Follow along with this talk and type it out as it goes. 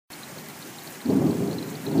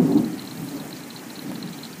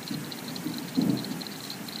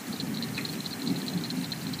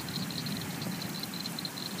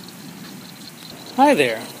Hi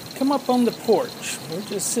there. Come up on the porch. We're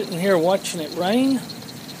just sitting here watching it rain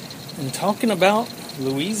and talking about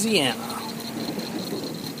Louisiana.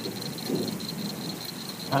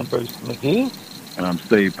 I'm Bruce McGee. And I'm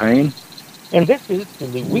Steve Payne. And this is the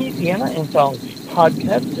Louisiana Anthology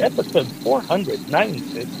Podcast, episode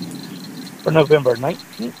 496 for November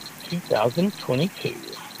 19th, 2022.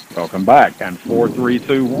 Welcome back. And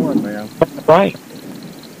 4321, man. That's right.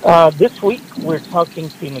 This week, we're talking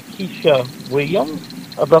to Nikisha Williams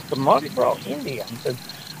about the Mardi Gras Indians. And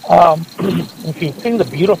if you've seen the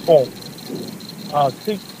beautiful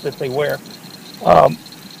suits that they wear,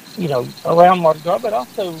 around Mardi Gras, but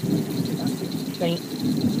also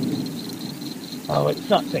it's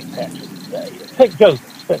not St. Patrick's Day. It's St.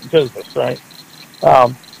 Joseph's, right?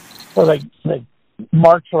 So they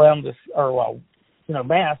march around this,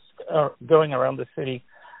 masked, going around the city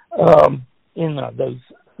in those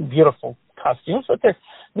beautiful costumes. But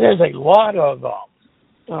there's a lot of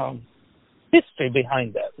history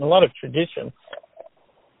behind that, and a lot of tradition.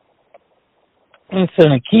 And so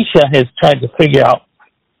Nikisha has tried to figure out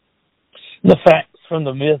the facts from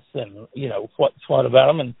the myths and, what's what about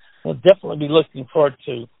them. And we'll definitely be looking forward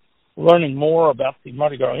to learning more about the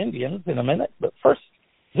Mardi Gras Indians in a minute. But first,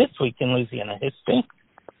 this week in Louisiana history.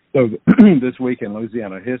 So this week in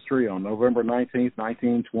Louisiana history on November 19th,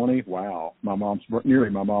 1920, wow, nearly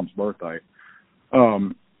my mom's birthday.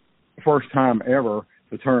 First time ever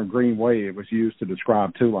the term Green Wave was used to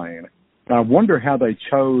describe Tulane. And I wonder how they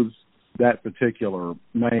chose that particular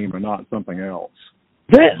name and not something else.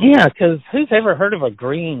 Yeah, because who's ever heard of a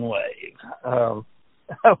green wave?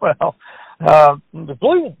 The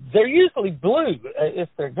blue, they're usually blue. If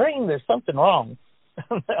they're green, there's something wrong.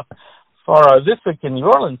 For this week in New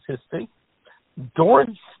Orleans history,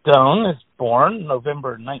 Doris Stone is born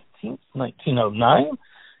November 19th, 1909.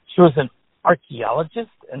 She was an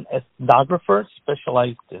archaeologist and ethnographer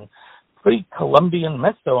specialized in pre-Columbian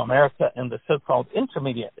Mesoamerica and the so-called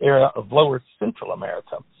intermediate era of Lower Central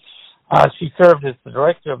America. She served as the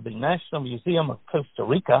director of the National Museum of Costa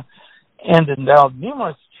Rica and endowed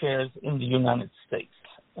numerous chairs in the United States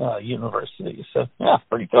universities. So, yeah,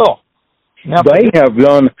 pretty cool. Now, they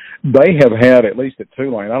have had, at least at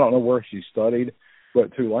Tulane, I don't know where she studied,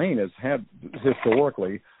 but Tulane has had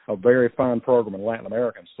historically a very fine program in Latin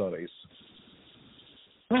American studies.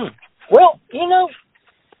 Well,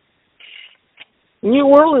 New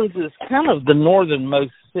Orleans is kind of the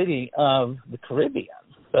northernmost city of the Caribbean,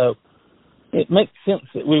 so it makes sense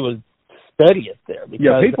that we would study it there.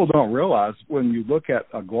 Because people don't realize when you look at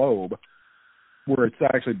a globe, where it's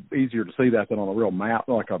actually easier to see that than on a real map,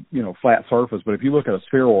 like a flat surface. But if you look at a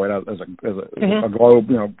spheroid as a globe,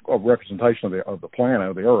 a representation of the planet,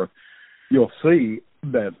 of the Earth, you'll see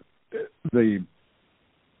that the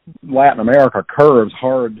Latin America curves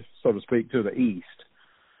hard, so to speak, to the east,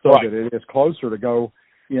 so right. that it is closer to go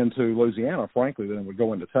into Louisiana, frankly, than it would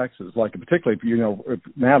go into Texas. Like particularly if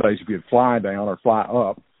nowadays if you'd fly down or fly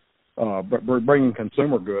up, but we're bringing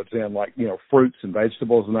consumer goods in, like fruits and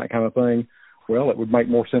vegetables and that kind of thing. Well, it would make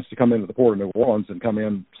more sense to come into the port of New Orleans and come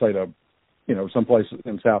in, say, to, someplace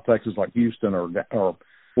in South Texas like Houston or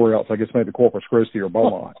where else, I guess maybe Corpus Christi or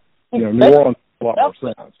Beaumont. New Orleans makes a lot more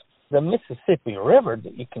sense. The Mississippi River,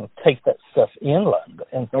 that you can take that stuff inland.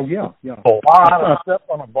 And a lot of stuff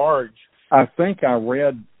on a barge. I think I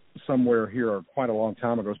read somewhere here quite a long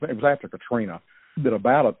time ago, it was after Katrina, that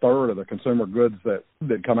about a third of the consumer goods that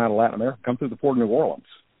come out of Latin America come through the port of New Orleans.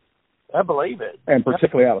 I believe it. And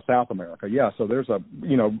particularly out of South America, yeah. So there's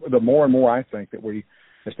the more and more I think that we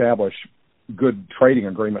establish good trading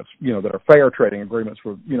agreements, that are fair trading agreements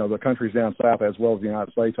for, the countries down south as well as the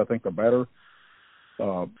United States, I think the better.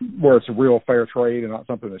 Where it's a real fair trade and not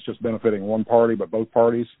something that's just benefiting one party but both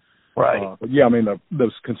parties. Right. But yeah, I mean,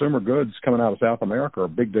 those consumer goods coming out of South America are a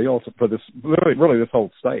big deal for this, really this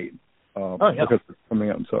whole state. Because they're coming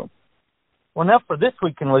in, so. Well, now for this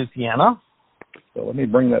week in Louisiana. So let me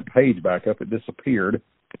bring that page back up. It disappeared.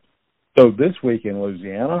 So this week in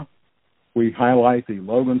Louisiana, we highlight the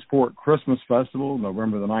Logansport Christmas Festival,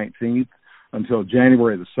 November the 19th until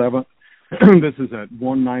January the 7th. This is at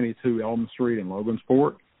 192 Elm Street in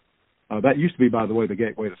Logansport. That used to be, by the way, the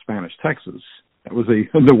gateway to Spanish Texas. That was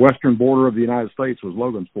the western border of the United States was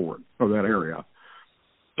Logansport, or that area.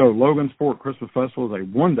 So Logansport Christmas Festival is a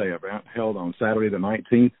one-day event held on Saturday the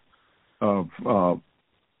 19th of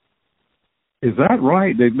is that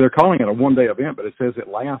right? They're calling it a one-day event, but it says it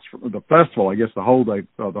lasts the festival. I guess the whole day,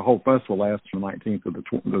 the whole festival lasts from the 19th to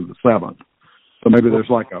the 7th. So maybe there's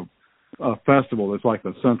like festival that's like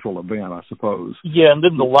the central event, I suppose. Yeah, and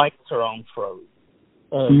then the lights are on froze.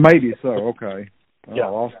 Maybe so. Okay. Yeah. I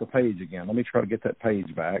lost the page again. Let me try to get that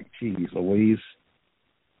page back. Jeez Louise.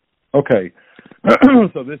 Okay.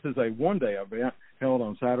 So this is a one-day event held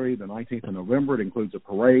on Saturday, the 19th of November. It includes a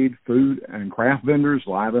parade, food and craft vendors,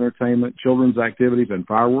 live entertainment, children's activities, and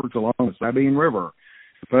fireworks along the Sabine River.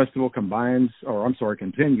 The festival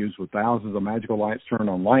continues with thousands of magical lights turned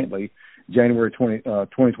on nightly, January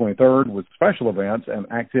 2023, with special events and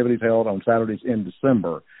activities held on Saturdays in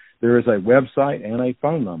December. There is a website and a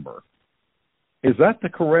phone number. Is that the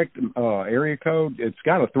correct area code? It's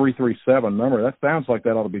got a 337 number. That sounds like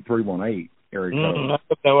that ought to be 318 area code. I have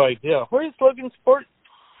no idea. Where is Logansport?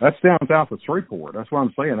 That's down south of Shreveport. That's what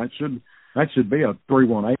I'm saying. That should be a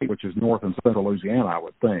 318, which is north and central Louisiana, I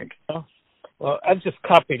would think. Oh. Well, I've just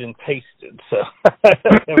copied and pasted, so.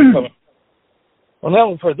 Well,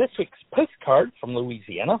 now for this week's postcard from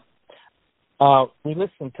Louisiana, we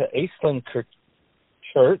listened to Aislinn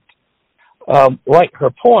Kirchert write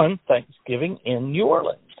her poem, Thanksgiving in New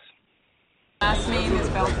Orleans. Last name is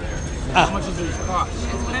Belton. Ah. How much does it cost?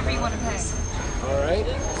 It's whatever you want to pay. All right.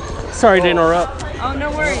 Sorry to interrupt. Oh,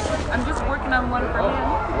 no worries. I'm just working on one for him.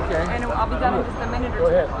 Okay. And I'll be done in just a minute or two. Go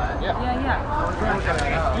ahead. Yeah.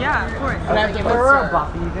 Yeah. Yeah, of course. I have to her a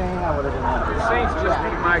Buffy thing. I would have done that. Saints just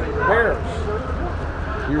beat my Bears.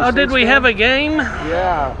 Oh, did we have a game?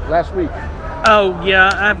 Yeah, last week. Oh,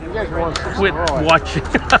 yeah. You guys won 6 Quit in a row. watching.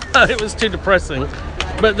 It was too depressing.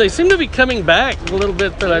 But they seem to be coming back a little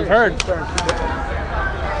bit that I've heard.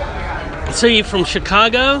 So you from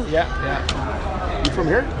Chicago? Yeah. You from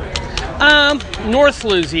here? North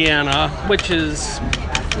Louisiana, which is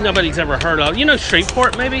nobody's ever heard of. You know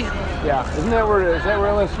Shreveport, maybe? Yeah. Is that where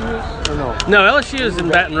LSU is? Or no? No, LSU is in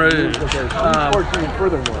Baton Rouge. Okay. Shreveport's even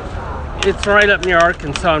further north. It's right up near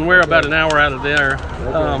Arkansas, and we're about an hour out of there.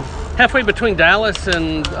 Halfway between Dallas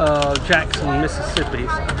and Jackson, Mississippi.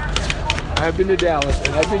 I've been to Dallas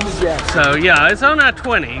and I've been to Jackson. So yeah, it's on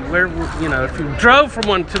I-20. Where if you drove from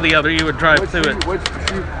one to the other, you would drive through it. What's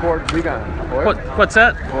Shreveport big on? Oil? What's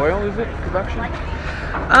that? Oil, is it? Production?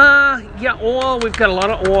 Yeah, oil. We've got a lot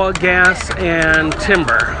of oil, gas, and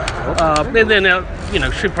timber. And then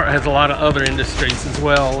Shreveport has a lot of other industries as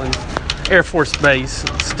well, and Air Force Base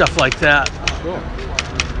and stuff like that. Cool.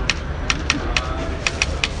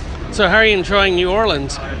 So how are you enjoying New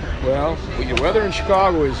Orleans? Well, the weather in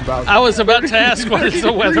Chicago is about... I was about to ask, what is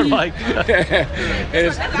the weather like?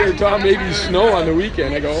 And they're talking maybe snow on the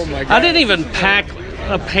weekend. I go, oh my God. I didn't even pack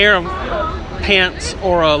a pair of pants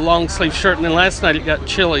or a long sleeve shirt, and then last night it got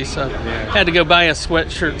chilly, so had to go buy a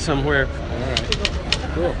sweatshirt somewhere. All right.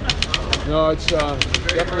 Cool. No, it's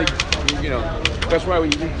definitely, that's why we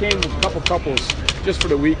came with a couple couples just for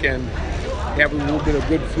the weekend, have a little bit of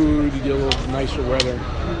good food, get a little nicer weather.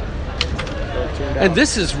 And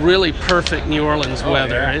this is really perfect New Orleans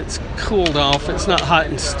weather. Yeah. It's cooled off. It's not hot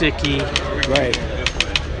and sticky. Right.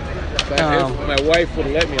 If my wife would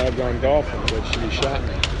have let me, I'd have gone golfing, but she shot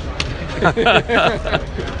me.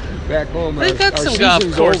 Back home, They've got some golf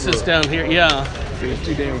courses down here. Yeah. It's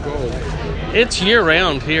too damn cold. It's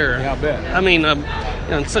year-round here. Yeah, I bet. I mean,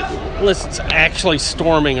 unless it's actually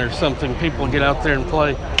storming or something, people get out there and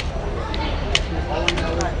play.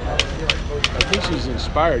 I think she's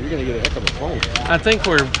inspired. You're going to get a heck of a phone. I think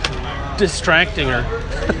we're distracting her.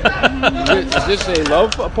 Is this a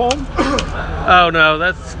love poem? Oh no,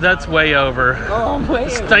 that's way over. Oh, man.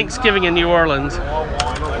 It's Thanksgiving in New Orleans. Oh,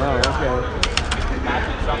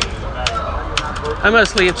 okay. I'm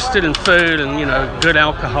mostly interested in food and good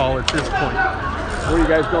alcohol at this point. Where are you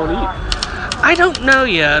guys going to eat? I don't know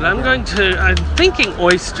yet. I'm thinking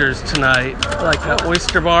oysters tonight, like an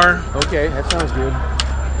oyster bar. Okay, that sounds good.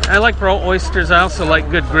 I like raw oysters. I also like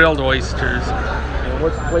good grilled oysters. And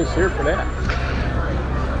what's the place here for that?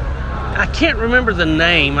 I can't remember the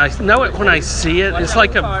name. I know it when I see it. It's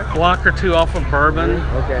like a block or two off of Bourbon.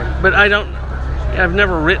 Okay. But I've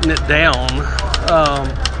never written it down.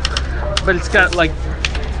 But it's got like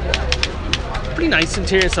pretty nice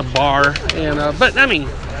interior. It's a bar, and but I mean,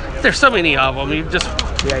 there's so many of them. You just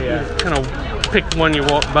kind of pick one you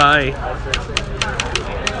walk by.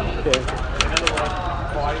 Okay.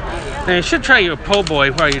 And you should try you a po'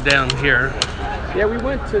 boy while you're down here. Yeah, we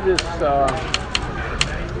went to this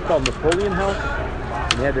called Napoleon House.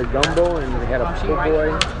 And they had their gumbo and they had a po'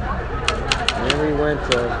 boy. And then we went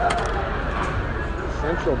to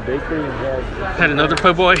Central Bakery and had another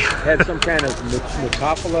po' boy. Had some kind of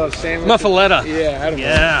muffala sandwich. Muffaletta. Yeah, I don't know.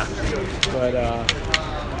 Yeah. But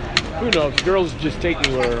who knows? Girls just take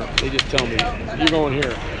me where they just tell me, you're going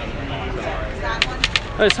here.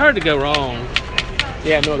 It's hard to go wrong.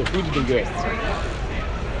 Yeah, no, the food's been good.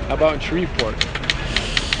 How about in Shreveport?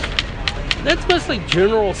 That's mostly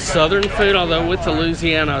general Southern food, although with the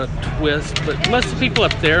Louisiana twist. But most of the people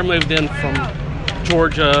up there moved in from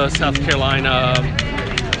Georgia, South Carolina,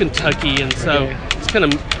 Kentucky, and so it's kind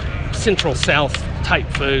of Central South type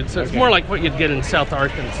food. So it's more like what you'd get in South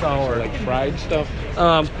Arkansas, or Like fried stuff?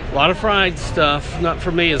 a lot of fried stuff. Not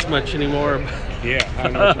for me as much anymore. Yeah, I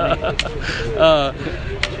know what you mean.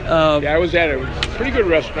 Yeah, I was at a pretty good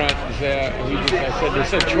restaurant. They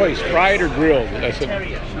said choice, fried or grilled. I said,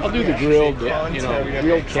 I'll do the grilled,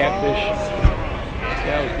 grilled catfish.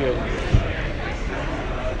 That was good.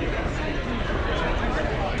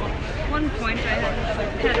 At one point, I had a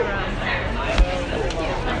pet around there.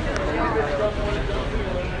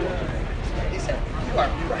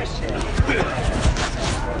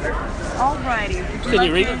 Alrighty. Can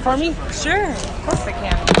you read it for me? Sure, of course I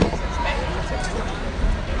can.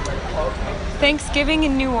 Thanksgiving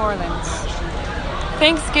in New Orleans.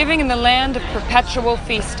 Thanksgiving in the land of perpetual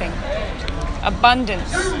feasting.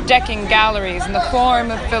 Abundance decking galleries in the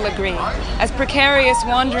form of filigree, as precarious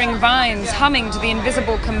wandering vines humming to the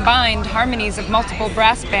invisible combined harmonies of multiple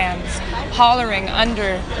brass bands, hollering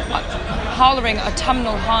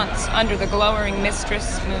autumnal haunts under the glowering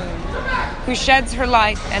mistress moon, who sheds her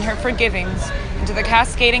light and her forgivings into the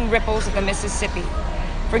cascading ripples of the Mississippi,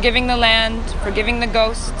 forgiving the land, forgiving the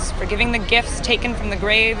ghosts, forgiving the gifts taken from the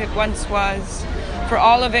grave it once was, for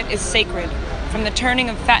all of it is sacred, from the turning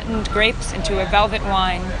of fattened grapes into a velvet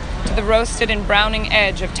wine, to the roasted and browning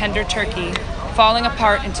edge of tender turkey, falling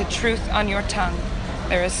apart into truth on your tongue.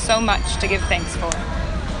 There is so much to give thanks for.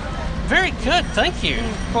 Very good, thank you.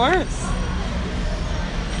 Of course.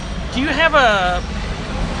 Do you have a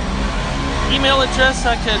email address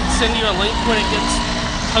I could send you a link when it gets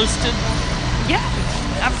posted? Yeah,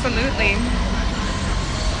 absolutely.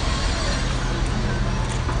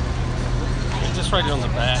 Just write it on the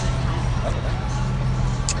back.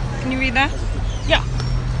 Can you read that? Yeah.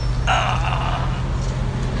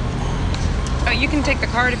 Oh, you can take the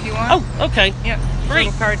card if you want. Oh, okay. Yep. Great.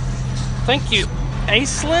 Little card. Thank you.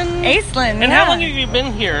 Aislinn? Aislinn, And how long have you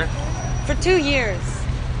been here? For 2 years.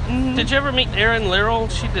 Mm-hmm. Did you ever meet Erin Lirrell?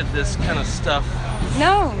 She did this kind of stuff.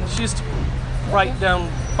 No. She used to write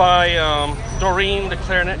down by Doreen, the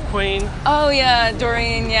clarinet queen. Oh, yeah,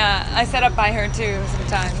 Doreen, yeah. I set up by her, too,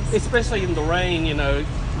 sometimes. Especially in the rain, you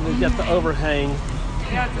get the overhang.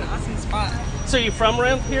 Yeah, it's an awesome spot. So you from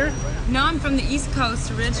around here? No, I'm from the East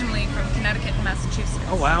Coast, originally from Connecticut and Massachusetts.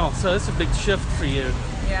 Oh, wow. So it's a big shift for you.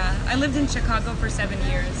 Yeah, I lived in Chicago for 7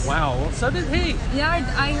 years. Wow. Well, so did he. Yeah,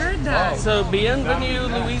 I heard that. So bienvenue,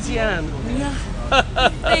 Louisiane. Yeah.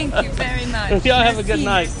 Thank you very much. Y'all have a good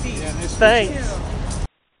night. Thanks.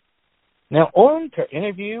 Now on to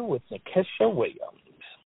interview with Nikesha Williams.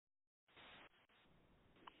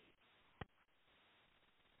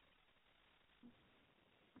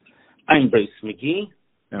 I'm Bruce McGee.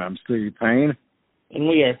 And I'm Steve Payne. And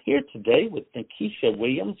we are here today with Nikesha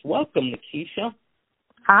Williams. Welcome, Nikesha.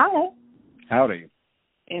 Hi. Howdy.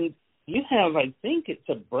 And you have, I think it's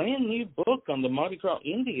a brand new book on the Mardi Gras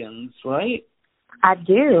Indians, right? I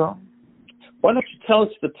do. Why don't you tell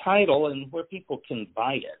us the title and where people can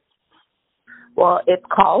buy it? Well, it's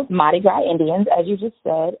called Mardi Gras Indians, as you just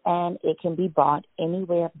said, and it can be bought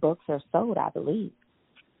anywhere books are sold, I believe.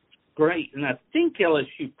 Great. And I think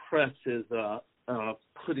LSU Press is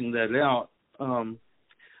putting that out,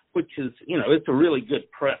 which is, it's a really good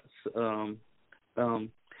press. How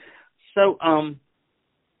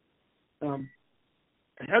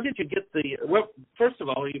did you get well, first of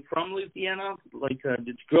all, are you from Louisiana? Did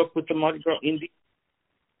you grow up with the Mardi Gras Indians?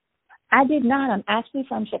 I did not. I'm actually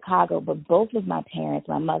from Chicago, but both of my parents,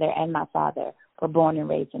 my mother and my father, were born and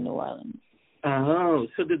raised in New Orleans. Oh,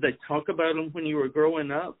 so did they talk about them when you were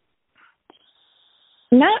growing up?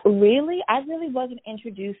 Not really. I really wasn't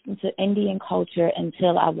introduced into Indian culture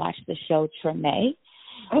until I watched the show Treme.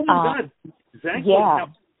 Oh, my God. Exactly how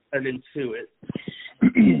I got into it.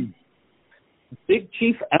 Big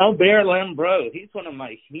Chief Albert Lambreau. He's one of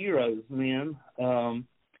my heroes, man.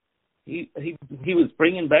 He was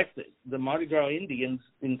bringing back the Mardi Gras Indians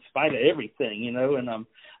in spite of everything, and I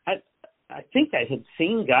think I had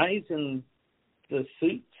seen guys in the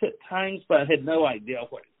suits at times, but I had no idea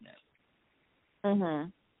what it meant.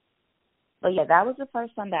 Mhm. But yeah, that was the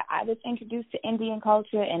first time that I was introduced to Indian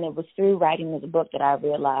culture, and it was through writing the book that I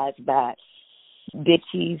realized that Big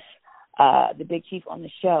Chief, the Big Chief on the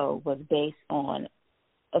show, was based on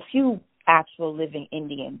a few actual living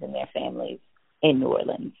Indians and their families in New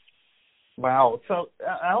Orleans. Wow. So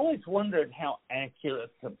I always wondered how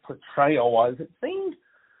accurate the portrayal was. It seemed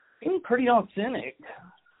pretty authentic.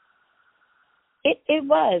 It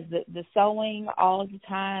was the sewing all the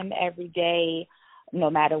time, every day, no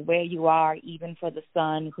matter where you are, even for the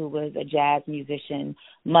son who was a jazz musician,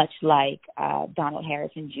 much like Donald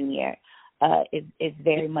Harrison Jr., is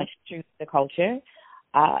very much true to the culture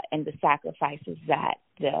and the sacrifices that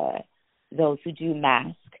those who do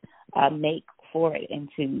mask make for it and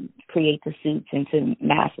to create the suits and to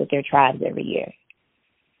mask with their tribes every year.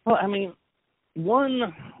 Well, I mean,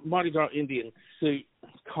 one Mardi Gras Indian suit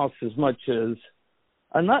costs as much as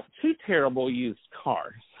a not too terrible used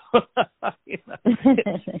car.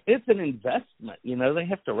 It's an investment. They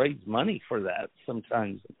have to raise money for that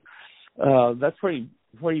sometimes. That's where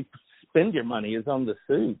you spend your money is on the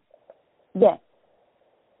suit. Yes.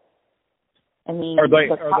 I mean, are they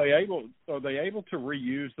able to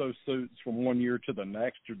reuse those suits from one year to the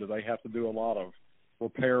next, or do they have to do a lot of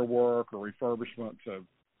repair work or refurbishment to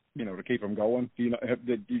keep them going? Do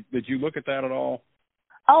did you look at that at all?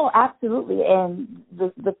 Oh, absolutely. And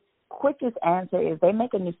the quickest answer is they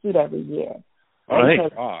make a new suit every year. Oh, my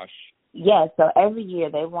gosh. Yes, so every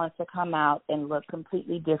year they want to come out and look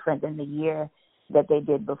completely different than the year that they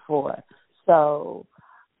did before. So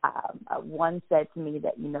one said to me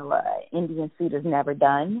that, Indian suit is never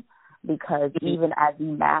done because even as you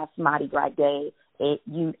mask Mardi Gras Day,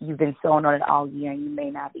 you've been sewing on it all year and you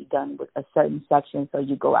may not be done with a certain section, so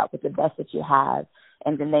you go out with the best that you have,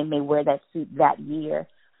 and then they may wear that suit that year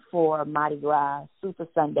for Mardi Gras, Super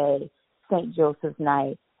Sunday, St. Joseph's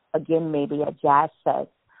Night, again maybe a jazz fest,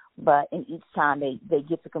 but in each time they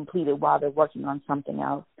get to complete it while they're working on something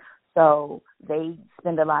else. So they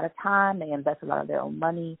spend a lot of time, they invest a lot of their own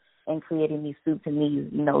money in creating these suits and these,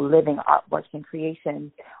 living artworks and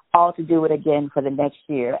creations, all to do it again for the next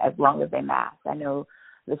year as long as they mask. I know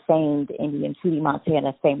the famed Indian Tootie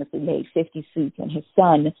Montana famously made 50 suits, and his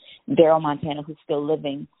son, Daryl Montana, who's still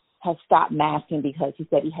living, has stopped masking because he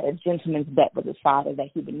said he had a gentleman's bet with his father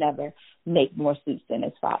that he would never make more suits than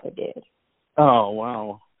his father did. Oh,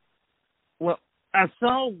 wow. Well, I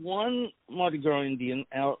saw one Mardi Gras Indian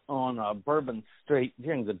out on Bourbon Street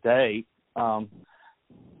during the day,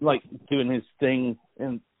 doing his thing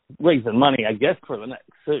and raising money, I guess, for the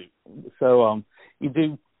next suit. So you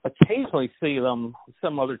do occasionally see them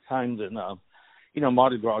some other times in,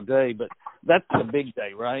 Mardi Gras Day, but that's the big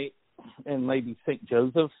day, right? And maybe St.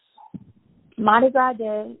 Joseph's. Mardi Gras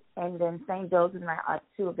Day and then St. Joseph's Night are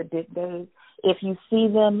two of the big days. If you see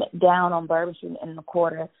them down on Bourbon Street in the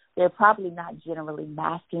quarter, they're probably not generally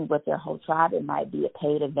masking with their whole tribe. It might be a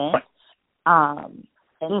paid event. So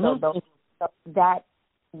that,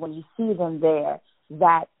 when you see them there,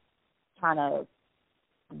 that kind of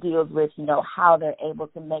deals with, how they're able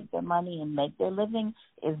to make their money and make their living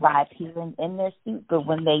is by appearing in their suit. But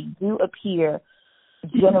when they do appear,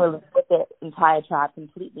 generally with their entire tribe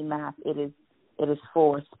completely masked, it is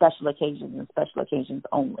for special occasions and special occasions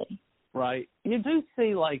only. Right. You do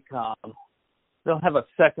see they'll have a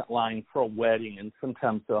second line for a wedding, and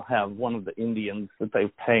sometimes they'll have one of the Indians that they're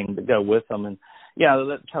paying to go with them. And,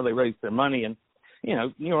 that's how they raise their money. And,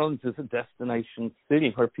 New Orleans is a destination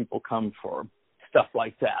city where people come for stuff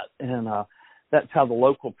like that. And that's how the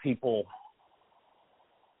local people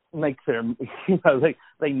make their,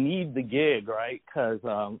 they need the gig, right? Because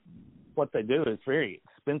what they do is very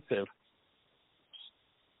expensive.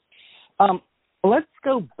 Let's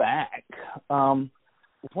go back.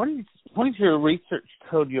 What has your research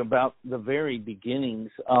told you about the very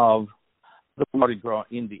beginnings of the Mardi Gras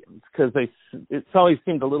Indians? Because it's always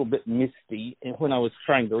seemed a little bit misty, and when I was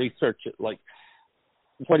trying to research it, when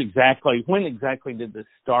exactly did this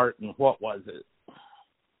start, and what was it?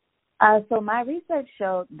 So my research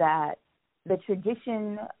showed that the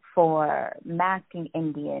tradition for masking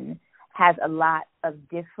Indian has a lot of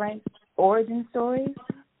different origin stories.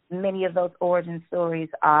 Many of those origin stories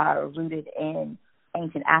are rooted in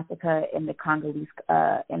ancient Africa, in the Congolese,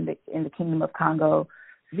 in the Kingdom of Congo,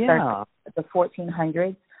 the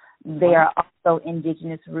 1400s. There are also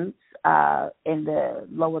indigenous roots in the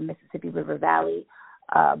lower Mississippi River Valley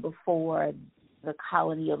before the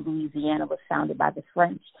colony of Louisiana was founded by the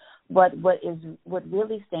French. But what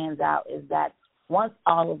really stands out is that once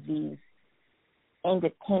all of these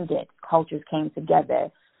independent cultures came together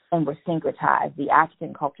and were syncretized, the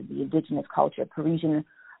African culture, the indigenous culture, Parisian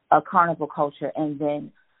carnival culture, and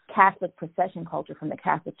then Catholic procession culture from the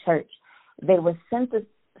Catholic Church, they were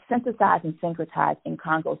synthesized and syncretized in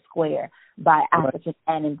Congo Square by African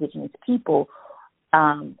and indigenous people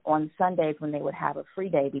on Sundays when they would have a free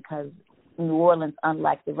day, because New Orleans,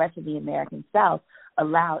 unlike the rest of the American South,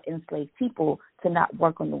 allowed enslaved people to not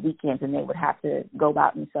work on the weekends, and they would have to go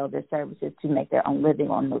out and sell their services to make their own living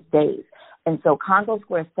on those days. And so Congo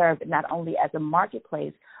Square served not only as a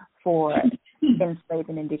marketplace for enslaved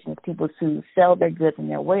and indigenous people to sell their goods and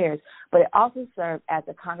their wares, but it also served as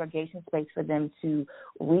a congregation space for them to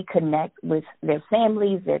reconnect with their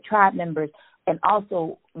families, their tribe members, and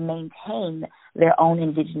also maintain their own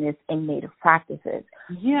indigenous and native practices.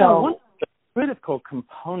 Yeah, so, one of the critical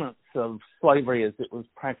components of slavery as it was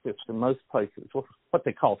practiced in most places was what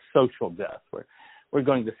they call social death, where we're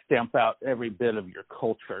going to stamp out every bit of your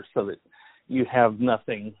culture so that you have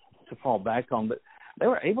nothing to fall back on. But they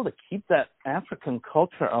were able to keep that African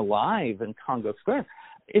culture alive in Congo Square.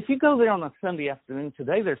 If you go there on a Sunday afternoon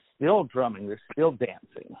today, they're still drumming, they're still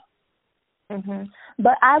dancing. Mm-hmm.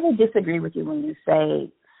 But I would disagree with you when you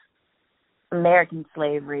say American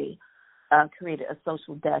slavery created a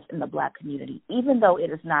social death in the Black community. Even though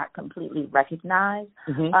it is not completely recognized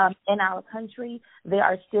in our country, there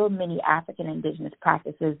are still many African indigenous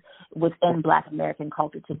practices within Black American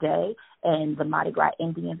culture today, and the Mardi Gras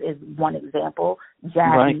Indians is one example.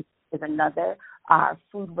 Jazz is another. Our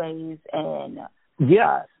foodways and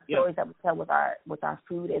stories that we tell with our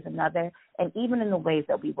food is another, and even in the ways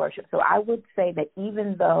that we worship. So I would say that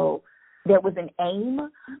even though there was an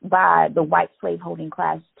aim by the white slaveholding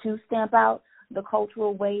class to stamp out the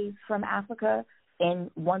cultural ways from Africa,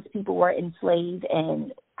 and once people were enslaved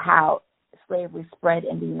and how slavery spread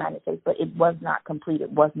in the United States, but it was not complete,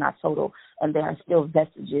 it was not total, and there are still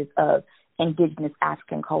vestiges of indigenous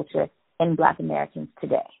African culture in Black Americans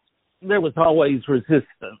today. There was always resistance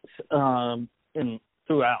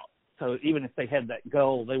throughout. So even if they had that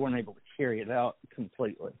goal, they weren't able to carry it out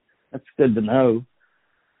completely. That's good to know.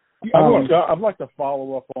 I'd like to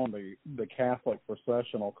follow up on the Catholic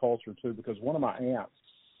processional culture, too, because one of my aunts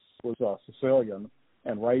was Sicilian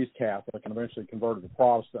and raised Catholic and eventually converted to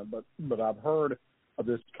Protestant. But I've heard of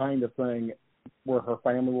this kind of thing where her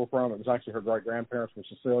family were from. It was actually her great-grandparents from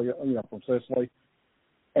from Sicily.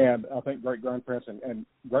 And I think great-grandparents and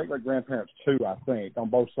great-great-grandparents, too, I think,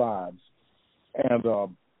 on both sides. And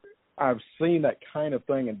I've seen that kind of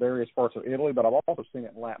thing in various parts of Italy, but I've also seen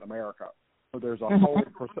it in Latin America. So there's a whole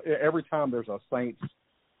every time there's a saints,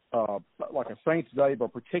 like a Saints Day,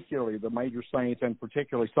 but particularly the major saints, and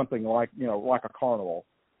particularly something like a carnival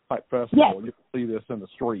type festival. You see this in the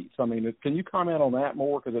streets. I mean, can you comment on that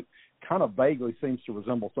more, because it kind of vaguely seems to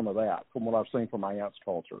resemble some of that from what I've seen from my aunt's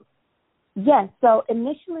culture. Yes. So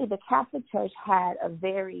initially, the Catholic Church had a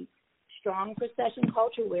very strong procession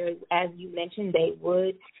culture, where, as you mentioned, they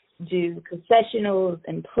would do processionals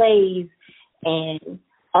and plays and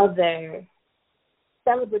other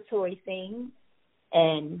celebratory things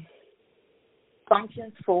and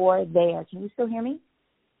functions for their. Can you still hear me?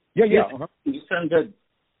 Yeah. Uh-huh. You sound good.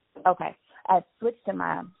 Okay. I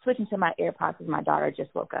switching to my AirPods because my daughter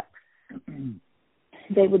just woke up.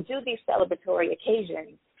 They would do these celebratory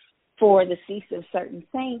occasions for the feast of certain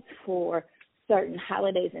saints, for certain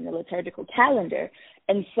holidays in the liturgical calendar.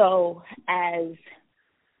 And so as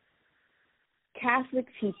Catholic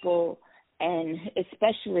people, and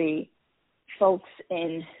especially folks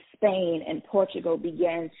in Spain and Portugal,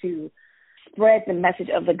 began to spread the message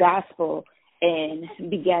of the gospel and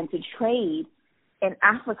began to trade in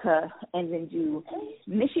Africa and then do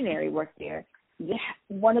missionary work there,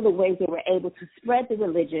 one of the ways they were able to spread the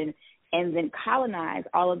religion and then colonize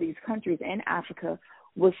all of these countries in Africa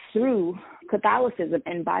was through Catholicism,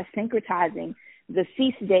 and by syncretizing the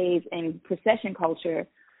feast days and procession culture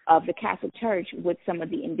of the Catholic Church with some of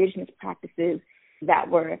the indigenous practices that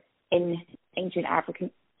were in ancient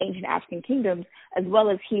African kingdoms, as well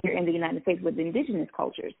as here in the United States with indigenous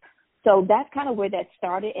cultures. So that's kind of where that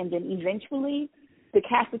started, and then eventually the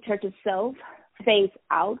Catholic Church itself phased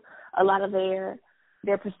out a lot of their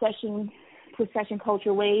procession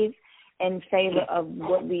culture ways in favor of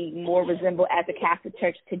what we more resemble as the Catholic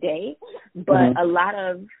Church today. But a lot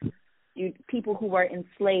of people who were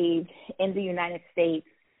enslaved in the United States,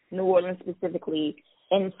 New Orleans specifically,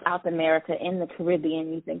 in South America, in the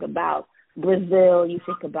Caribbean, you think about Brazil, you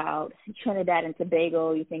think about Trinidad and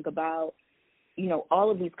Tobago, you think about,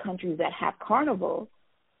 all of these countries that have carnival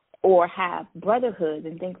or have brotherhoods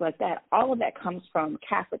and things like that. All of that comes from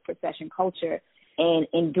Catholic procession culture and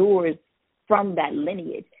endures from that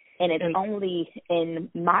lineage. And it's only in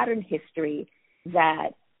modern history that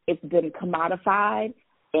it's been commodified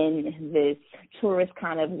in this tourist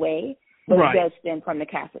kind of way, but it does stem from the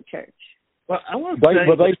Catholic Church. Well, I want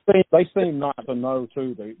to they seem not to know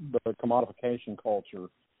too the commodification culture,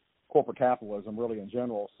 corporate capitalism really in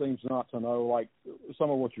general seems not to know, like some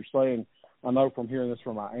of what you're saying. I know from hearing this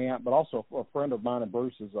from my aunt, but also a friend of mine and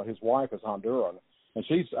Bruce's, his wife is Honduran, and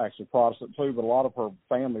she's actually Protestant too, but a lot of her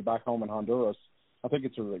family back home in Honduras, I think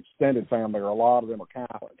it's her extended family, or a lot of them are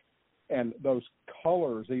Catholic. and those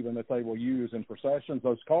colors even that they will use in processions,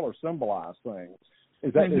 those colors symbolize things.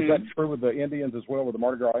 Is that true with the Indians as well, with the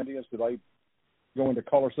Mardi Gras Indians? Do they go into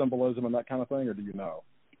color symbolism and that kind of thing, or do you know?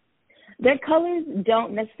 Their colors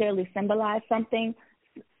don't necessarily symbolize something.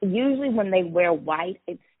 Usually when they wear white,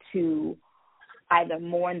 it's to either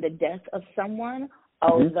mourn the death of someone,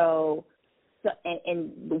 although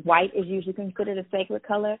and white is usually considered a sacred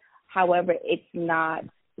color. However, it's not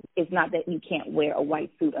that you can't wear a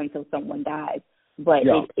white suit until someone dies. But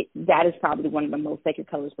that is probably one of the most sacred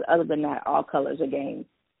colors. But other than that, all colors are gained.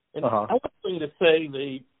 And I was going to say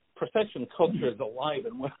the procession culture is alive.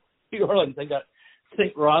 And New Orleans, they got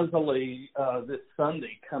St. Rosalie this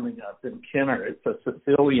Sunday coming up in Kenner. It's a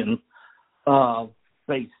Sicilian-based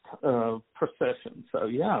procession. So,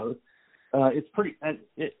 yeah, it's pretty –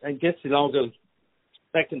 I guess it all goes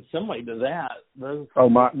back in some way to that.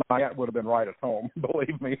 My aunt would have been right at home,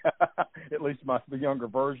 believe me. At least the younger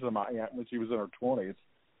version of my aunt when she was in her 20s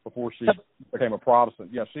before she became a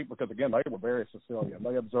Protestant. Yeah, because, again, they were very Sicilian.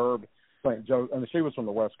 They observed St. Joe – and she was from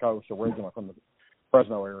the West Coast originally, from the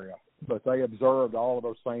Fresno area. But they observed all of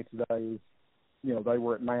those saints' days. You know, they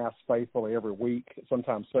were at Mass faithfully every week,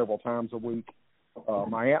 sometimes several times a week.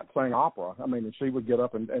 My aunt sang opera. I mean, and she would get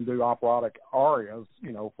up and do operatic arias,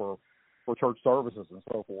 you know, for church services and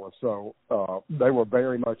so forth. So they were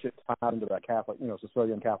very much tied into that Catholic, you know,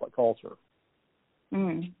 Sicilian Catholic culture.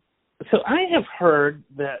 Mm. So I have heard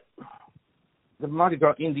that the Mardi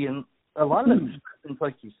Gras Indian, a lot of things,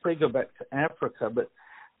 like you say, go back to Africa, but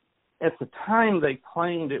at the time they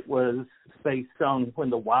claimed it was based on when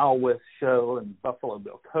the Wild West show and Buffalo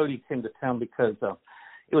Bill Cody came to town because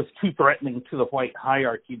it was too threatening to the white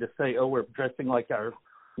hierarchy to say, oh, we're dressing like our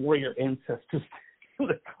warrior ancestors in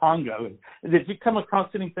the Congo. Did you come across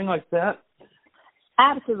anything like that?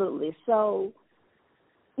 Absolutely. So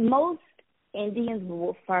most Indians will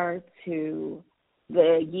refer to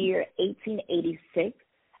the year 1886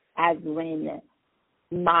 as when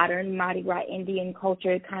modern Mardi Gras Indian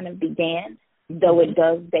culture kind of began, though it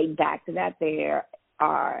does date back to that. There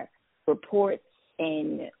are reports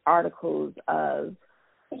and articles of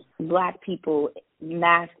Black people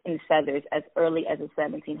masked in feathers as early as the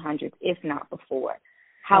 1700s, if not before.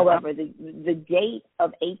 However, the date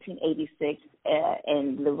of 1886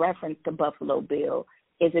 and the reference to Buffalo Bill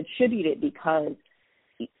is attributed because,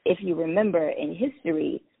 if you remember in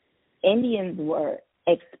history, Indians were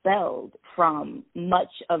expelled from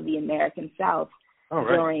much of the American South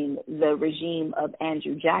during the regime of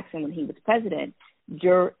Andrew Jackson when he was president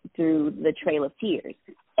through the Trail of Tears.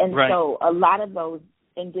 And so a lot of those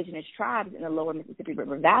indigenous tribes in the lower Mississippi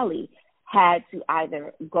River Valley had to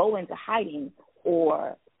either go into hiding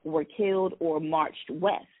or were killed or marched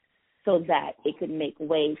west so that it could make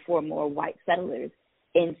way for more white settlers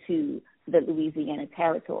into the Louisiana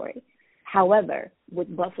Territory. However,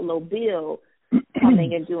 with Buffalo Bill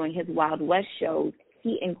coming and doing his Wild West shows,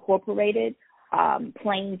 he incorporated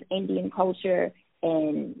Plains Indian culture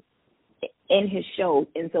in his shows,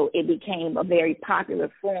 and so it became a very popular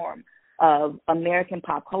form of American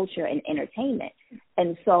pop culture and entertainment.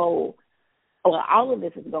 And so while all of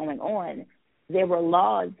this is going on, there were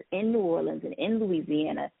laws in New Orleans and in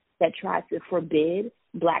Louisiana that tried to forbid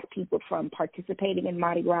Black people from participating in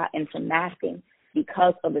Mardi Gras and from masking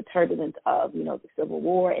because of the turbulence of, you know, the Civil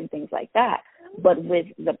War and things like that. But with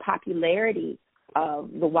the popularity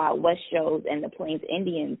of the Wild West shows and the Plains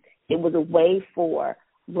Indians, it was a way for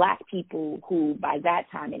Black people who by that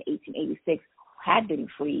time in 1886 had been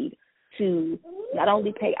freed to not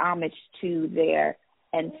only pay homage to their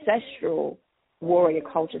ancestral warrior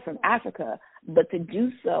culture from Africa, but to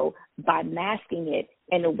do so by masking it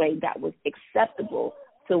in a way that was acceptable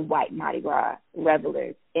to white Mardi Gras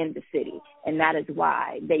revelers in the city. And that is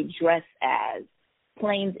why they dress as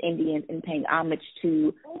Plains Indians and paying homage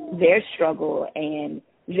to their struggle and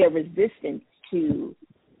their resistance to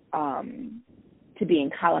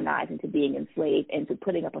being colonized and to being enslaved and to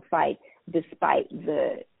putting up a fight despite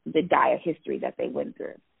the dire history that they went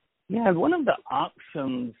through. Yeah, one of the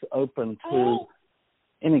options open to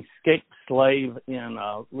an escaped slave in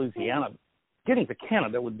Louisiana, getting to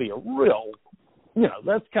Canada would be a real, you know,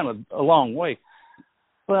 that's kind of a long way.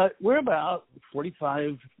 But we're about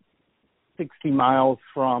 45, 60 miles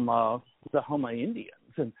from the Houma Indians.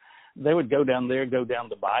 And they would go down there, go down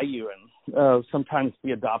the bayou, and sometimes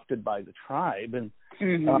be adopted by the tribe. And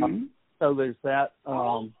so there's that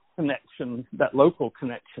connection, that local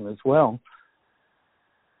connection as well.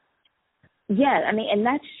 Yeah, I mean, and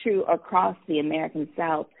that's true across the American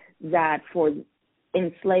South, that for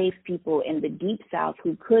enslaved people in the Deep South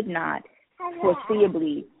who could not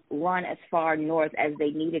foreseeably run as far north as they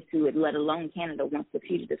needed to, let alone Canada, once the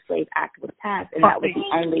Fugitive Slave Act was passed, and that was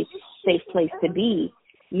the only safe place to be.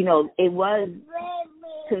 You know, it was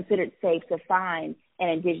considered safe to find an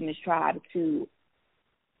indigenous tribe to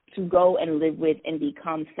go and live with and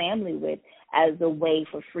become family with as a way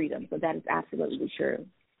for freedom. So that is absolutely true.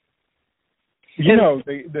 You know,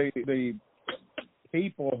 the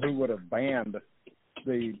people who would have banned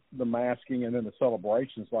the masking and then the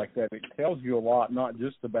celebrations like that, it tells you a lot, not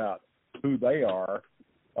just about who they are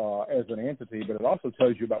as an entity, but it also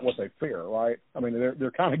tells you about what they fear, right? I mean,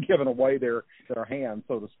 they're kind of giving away their hand,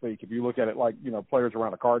 so to speak, if you look at it like, you know, players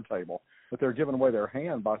around a card table, but they're giving away their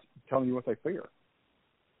hand by telling you what they fear.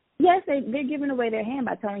 Yes, they're giving away their hand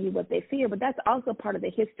by telling you what they fear, but that's also part of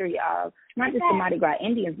the history of not just the Mardi Gras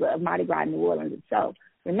Indians, but of Mardi Gras New Orleans itself.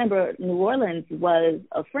 Remember, New Orleans was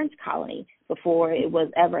a French colony before it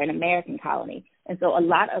was ever an American colony. And so a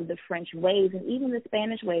lot of the French ways and even the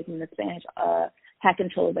Spanish ways, and the Spanish had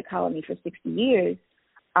control of the colony for 60 years,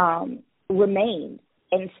 remained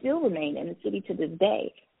and still remain in the city to this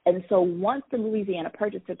day. And so once the Louisiana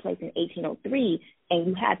Purchase took place in 1803, and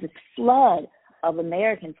you had this flood of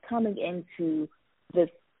Americans coming into this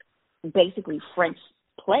basically French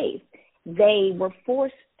place, they were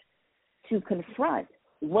forced to confront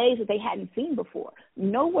ways that they hadn't seen before.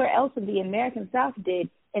 Nowhere else in the American South did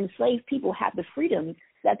enslaved people have the freedoms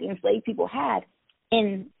that the enslaved people had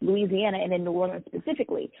in Louisiana and in New Orleans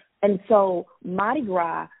specifically. And so Mardi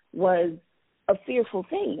Gras was a fearful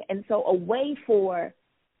thing. And so a way for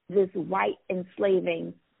this white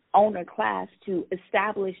enslaving owner class to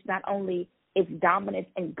establish not only its dominance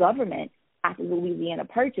in government after the Louisiana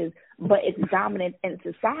Purchase, but its dominance in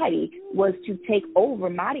society was to take over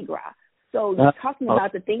Mardi Gras. So you're talking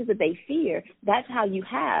about the things that they fear. That's how you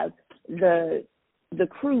have the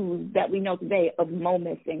crews that we know today of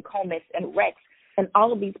Momus and Comus and Rex and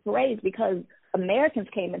all of these parades, because Americans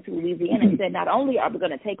came into Louisiana and said, not only are we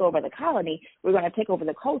going to take over the colony, we're going to take over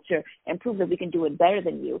the culture and prove that we can do it better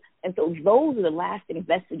than you. And so those are the lasting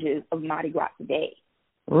vestiges of Mardi Gras today.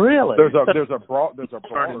 Really? There's a broader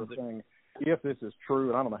thing. If this is true,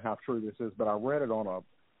 and I don't know how true this is, but I read it on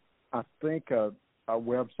a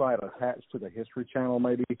website attached to the History Channel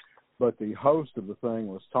maybe, but the host of the thing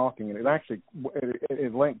was talking, and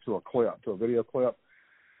it linked to a video clip,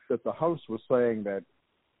 that the host was saying that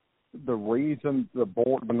the reason the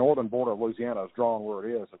northern border of Louisiana is drawn where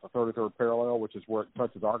it is, at the 33rd parallel, which is where it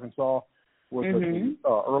touches Arkansas, was that the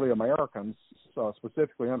early Americans,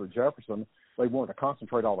 specifically under Jefferson, they wanted to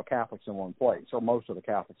concentrate all the Catholics in one place, or most of the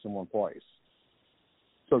Catholics in one place.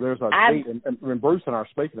 So there's and Bruce and I are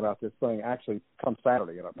speaking about this thing actually come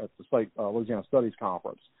Saturday at the State Louisiana Studies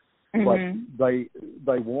Conference. But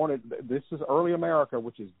they wanted, this is early America,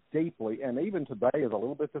 which is deeply, and even today is a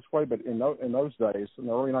little bit this way, but in those days, in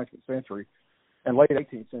the early 19th century and late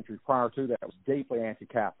 18th century, prior to that, was deeply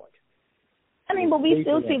anti-Catholic. I mean, but we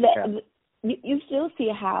still see that. You still see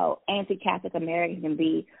how anti-Catholic Americans can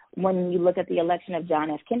be when you look at the election of John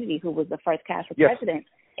F. Kennedy, who was the first Catholic president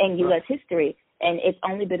in U.S. history, and it's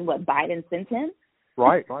only been Biden since him,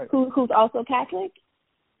 right? Who's also Catholic,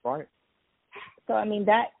 right? So I mean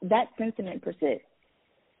that sentiment persists.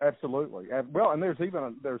 Absolutely. Well, and there's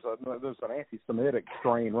an anti-Semitic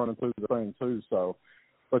strain running through the thing too. So,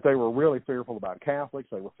 but they were really fearful about Catholics.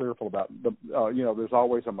 They were fearful about there's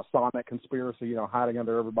always a Masonic conspiracy, hiding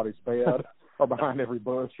under everybody's bed or behind every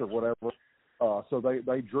bush or whatever. So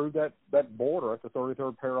they drew that border at the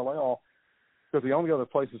 33rd parallel, because the only other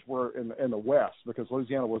places were in the West, because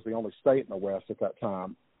Louisiana was the only state in the West at that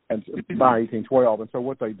time, and by 1812. And so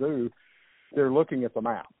what they do, they're looking at the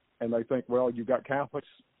map, and they think, well, you've got Catholics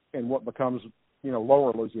in what becomes,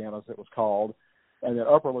 lower Louisiana, as it was called, and then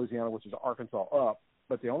upper Louisiana, which is Arkansas up.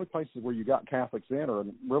 But the only places where you got Catholics in are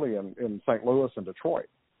really in St. Louis and Detroit.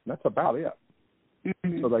 And that's about it.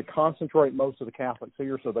 So they concentrate most of the Catholics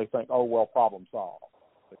here, so they think, oh, well, problem solved.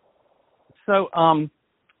 So I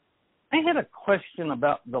had a question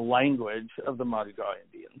about the language of the Mardi Gras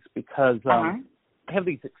Indians, because I have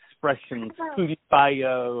these expressions,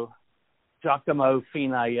 Kudipayo, Giacomo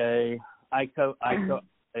Finaye, Iko.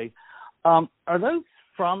 Are those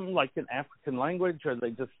from like an African language, or are they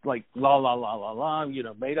just like la la la la la,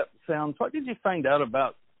 made up sounds? What did you find out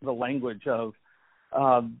about the language of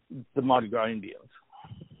the Mardi Gras Indians?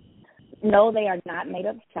 No, they are not made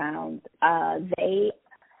up sounds.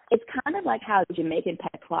 It's kind of like how Jamaican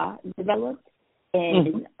patois developed,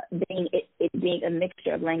 and being a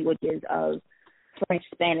mixture of languages of French,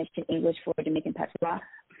 Spanish, and English for Jamaican patois.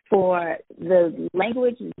 For the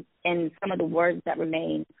language and some of the words that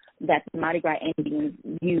remain that the Mardi Gras Indians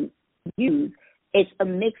use, it's a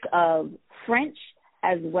mix of French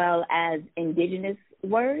as well as indigenous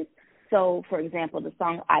words. So, for example, the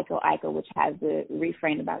song Iko Iko, which has the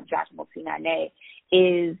refrain about Giacomo Sinane,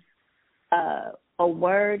 is a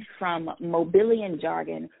word from Mobilian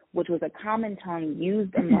jargon, which was a common tongue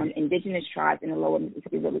used among indigenous tribes in the lower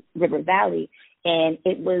Mississippi River Valley. And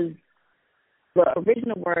it was the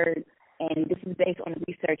original word, and this is based on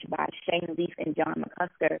research by Shane Leaf and John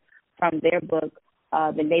McCusker from their book,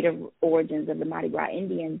 The Native Origins of the Mardi Gras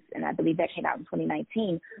Indians, and I believe that came out in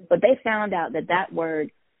 2019. But they found out that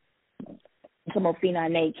word,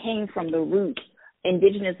 Tomofinane, came from the root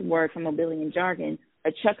indigenous word from Mobilian jargon, a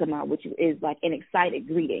chukama, which is like an excited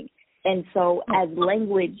greeting. And so as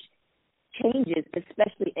language changes,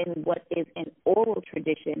 especially in what is an oral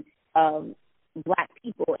tradition of Black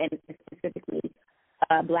people and specifically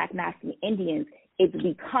Black masculine Indians, it's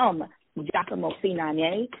become Giacomo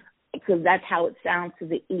Sinane because that's how it sounds to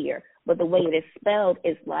the ear. But the way it is spelled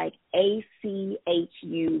is like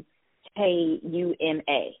ACHUKUMA.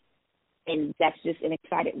 And that's just an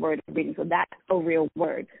excited word of reading. So that's a real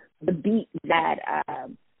word. The beat that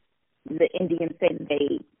the Indians say that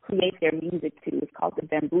they create their music to is called the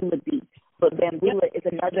Bambula beat. But Bambula is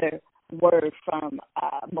another word from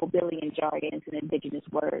Mobilian jargon. It's an indigenous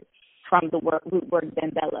word from the root word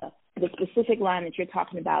Bambella. The specific line that you're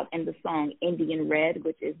talking about in the song Indian Red,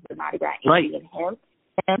 which is the Mardi Gras Indian hymn,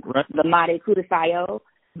 the Mare Kudasayo,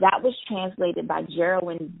 that was translated by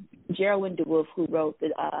Jerwin DeWolf, who wrote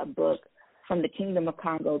the book From the Kingdom of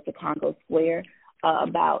Congo to Congo Square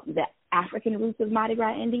about the African roots of Mardi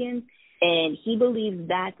Gras Indians. And he believes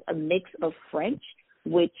that's a mix of French,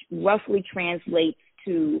 which roughly translates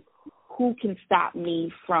to who can stop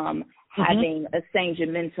me from having a Saint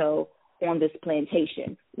Gemento on this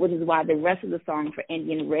plantation, which is why the rest of the song for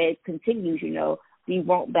Indian Red continues, we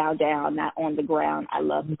won't bow down, not on the ground. I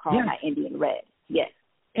love to call my Indian Red. Yes.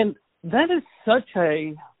 And that is such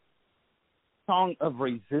a song of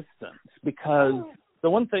resistance because the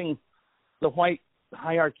one thing the white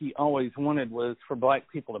hierarchy always wanted was for Black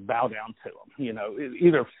people to bow down to them,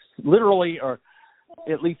 either literally or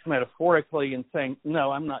at least metaphorically, and saying,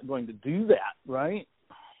 no, I'm not going to do that, right?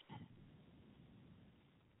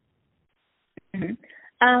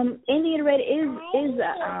 Indian Red is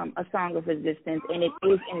a song of resistance, and it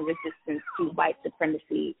is in resistance to white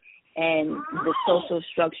supremacy and the social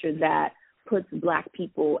structure that puts Black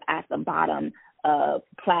people at the bottom of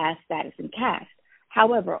class, status, and caste.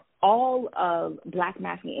 However, all of Black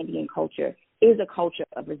masculine Indian culture is a culture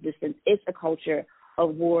of resistance. It's a culture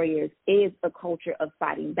of warriors. It's a culture of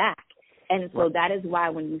fighting back. And so that is why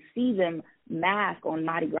when you see them mask on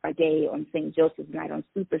Mardi Gras Day, on St. Joseph's Night, on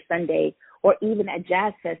Super Sunday, or even at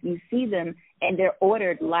Jazz Fest, you see them and they're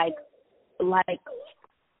ordered like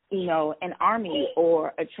an army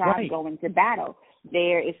or a tribe going to battle.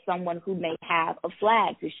 There is someone who may have a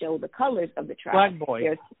flag to show the colors of the tribe. Flag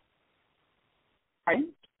boy.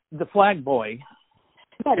 Pardon? The flag boy.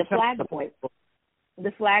 Yeah, the flag boy.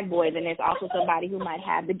 The flag boy. Then there's also somebody who might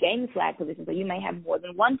have the gang flag position. So you may have more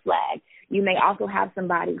than one flag. You may also have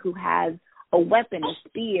somebody who has a weapon, a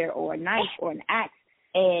spear or a knife or an axe.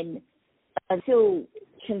 And until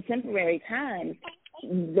contemporary times,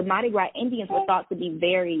 the Mardi Gras Indians were thought to be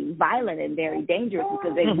very violent and very dangerous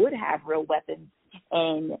because they would have real weapons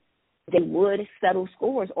and they would settle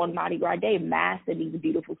scores on Mardi Gras Day, masked in these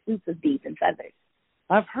beautiful suits of beads and feathers.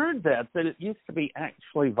 I've heard that it used to be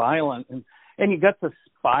actually violent. And you got the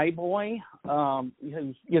spy boy,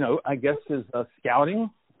 I guess is scouting.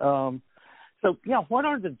 What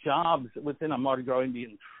are the jobs within a Mardi Gras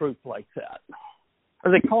Indian troop like that?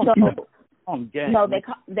 Or they call them gangs? No,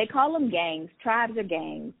 they call them gangs. Tribes are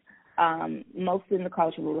gangs. Most in the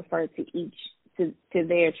culture will refer to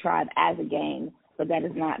their tribe as a gang, but that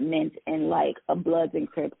is not meant in like a Bloods and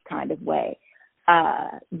Crips kind of way.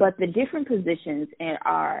 But the different positions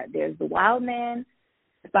there's the wild man,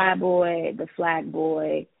 the spy boy, the flag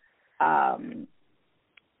boy, the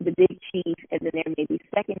big chief, and then there may be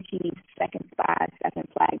second chief, second spy, second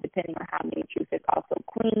flag, depending on how many chiefs. There's also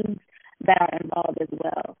queens that are involved as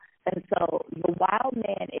well. And so the wild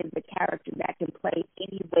man is the character that can play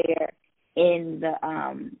anywhere in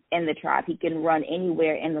the tribe. He can run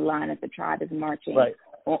anywhere in the line that the tribe is marching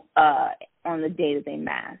on the day that they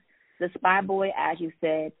mass. The spy boy, as you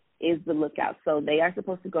said, is the lookout. So they are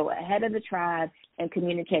supposed to go ahead of the tribe and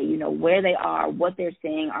communicate, where they are, what they're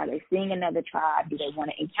seeing. Are they seeing another tribe? Do they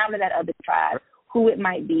want to encounter that other tribe, who it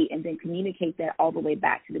might be, and then communicate that all the way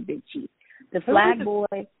back to the big chief. The flag boy.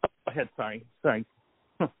 Go ahead, sorry.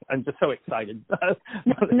 I'm just so excited.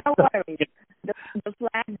 No worries. The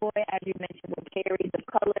flag boy, as you mentioned, will carry the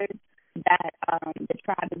colors that the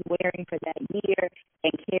tribe is wearing for that year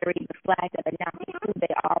and carry the flag that announces who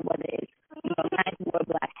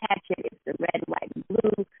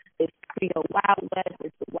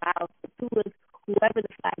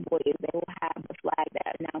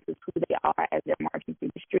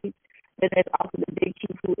Then there's also the big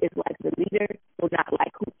chief who is like the leader, so not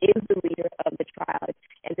like who is the leader of the tribe.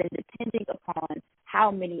 And then depending upon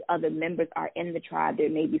how many other members are in the tribe, there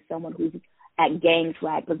may be someone who's at gang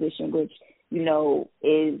flag position, which, you know,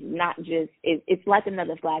 is not just, it's like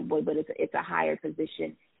another flag boy, but it's a higher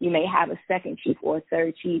position. You may have a second chief or a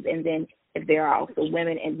third chief, and then if there are also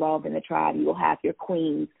women involved in the tribe, you will have your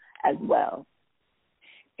queens as well.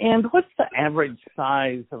 And what's the average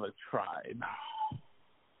size of a tribe?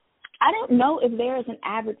 I don't know if there is an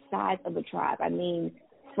average size of a tribe. I mean,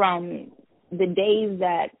 from the days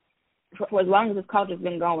that, for as long as this culture's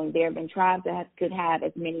been going, there have been tribes that could have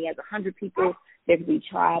as many as 100 people. There could be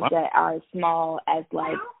tribes that are as small as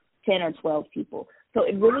like 10 or 12 people. So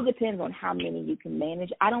it really depends on how many you can manage.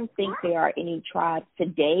 I don't think there are any tribes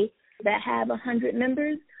today that have 100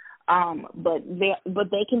 members, but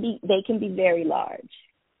they can be very large.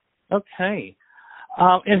 Okay.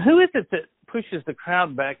 And who is it that pushes the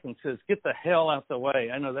crowd back and says, "Get the hell out the way"?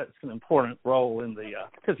 I know that's an important role in the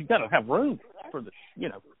because you got to have room for the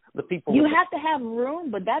the people. You have to have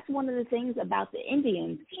room, but that's one of the things about the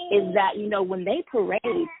Indians is that, you know, when they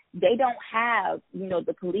parade, they don't have, you know,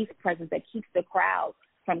 the police presence that keeps the crowd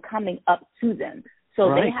from coming up to them. So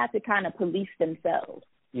right. They have to kind of police themselves.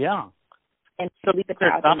 Yeah. And police the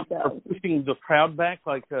crowd themselves. Pushing the crowd back,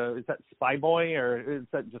 like, is that Spy Boy, or is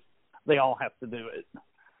that just they all have to do it?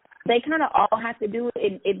 They kind of all have to do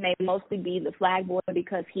it. It may mostly be the flag boy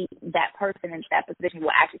because that person in that position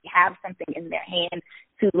will actually have something in their hand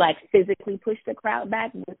to like physically push the crowd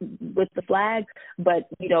back with the flag. But,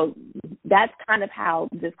 you know, that's kind of how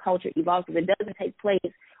this culture evolves. It doesn't take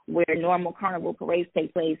place where normal carnival parades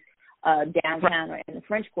take place downtown or in the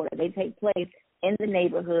French Quarter. They take place in the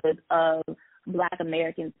neighborhoods of Black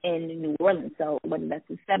Americans in New Orleans. So whether that's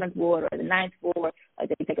the 7th Ward or the 9th Ward,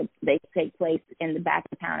 they take place in the back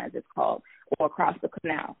of town, as it's called, or across the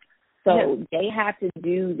canal. So They have to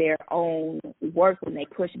do their own work when they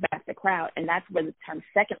push back the crowd, and that's where the term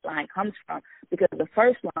second line comes from, because the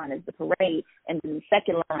first line is the parade, and then the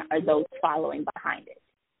second line are those following behind it.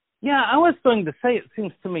 Yeah, I was going to say it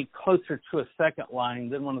seems to me closer to a second line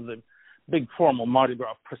than one of the big formal Mardi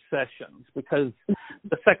Gras processions, because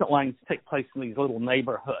the second lines take place in these little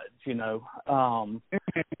neighborhoods, you know,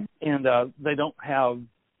 and they don't have,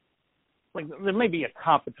 like, there may be a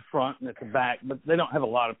cop at the front and at the back, but they don't have a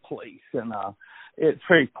lot of police, and it's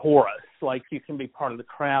very porous. Like, you can be part of the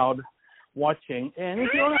crowd watching, and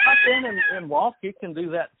if you want to hop in and walk, you can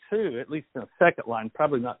do that too, at least in a second line,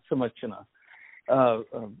 probably not so much in a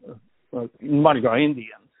Mardi Gras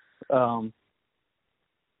Indians.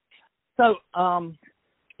 So,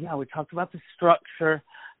 we talked about the structure.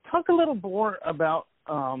 Talk a little more about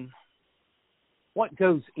what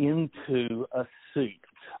goes into a suit.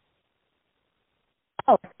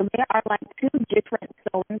 Oh, so there are like two different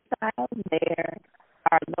sewing styles. There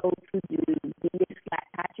are those who do beaded flat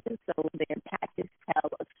patches, so their patches tell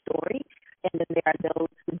a story. And then there are those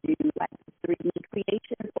who do like 3D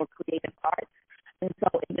creations or creative arts. And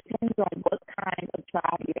so it depends on what kind of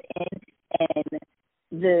tribe you're in and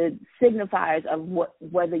the signifiers of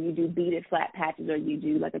whether you do beaded flat patches or you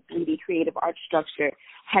do like a 3D creative art structure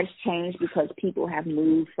has changed because people have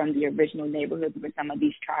moved from the original neighborhoods where some of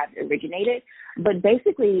these tribes originated. But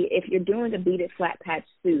basically, if you're doing a beaded flat patch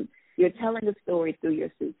suit, you're telling a story through your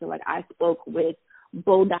suit. So like I spoke with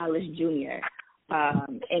Bo Dallas Jr.,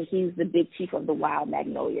 and he's the big chief of the Wild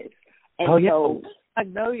Magnolias. And so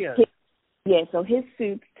Magnolias. So his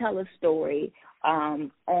suits tell a story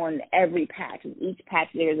on every patch. Each patch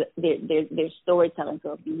there's storytelling.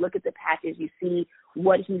 So if you look at the patches, you see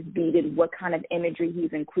what he's beaded, what kind of imagery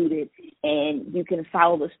he's included, and you can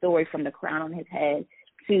follow the story from the crown on his head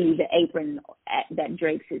to the apron that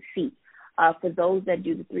drapes his feet. For those that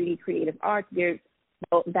do the 3D creative arts,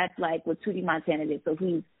 that's like what Tootie Montana did. So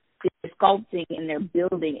they're sculpting and they're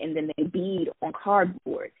building, and then they bead on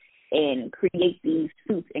cardboard and create these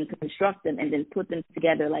suits and construct them and then put them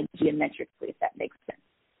together like geometrically, if that makes sense.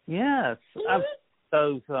 Yes.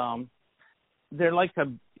 Those they're like a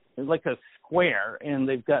square, and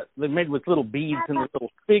they're made with little beads and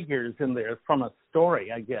little figures in there from a story,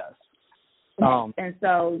 I guess. And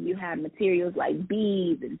so you have materials like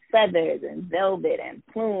beads and feathers and velvet and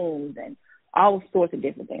plumes and all sorts of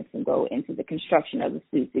different things can go into the construction of the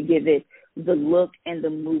suit to give it the look and the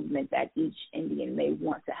movement that each Indian may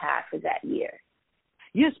want to have for that year.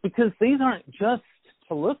 Yes, because these aren't just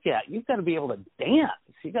to look at. You've got to be able to dance.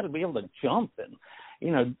 You've got to be able to jump and,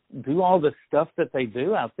 you know, do all the stuff that they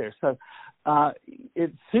do out there. So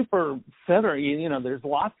it's super feathery. You know, there's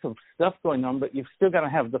lots of stuff going on, but you've still got to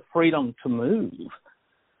have the freedom to move.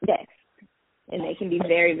 Yes, and they can be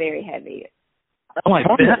very, very heavy. Oh, my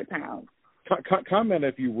 100 pounds. comment,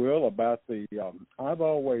 if you will, about the. I've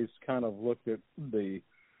always kind of looked at the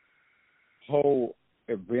whole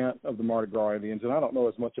event of the Mardi Gras Indians, and I don't know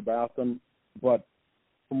as much about them, but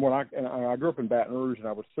from what I grew up in Baton Rouge, and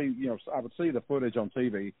I would see the footage on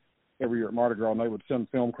TV every year at Mardi Gras, and they would send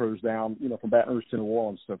film crews down, from Baton Rouge to New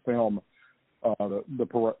Orleans to film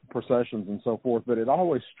the processions and so forth. But it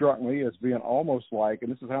always struck me as being almost like,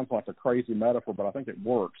 and this sounds like a crazy metaphor, but I think it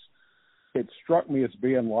works. It struck me as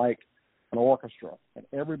being like an orchestra, and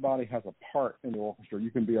everybody has a part in the orchestra.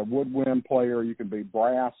 You can be a woodwind player, you can be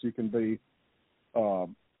brass, you can be,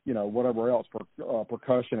 whatever else,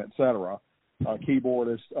 percussion, etc.,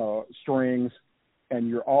 keyboardist, strings, and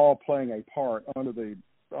you're all playing a part under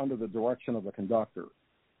the direction of the conductor.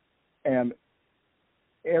 And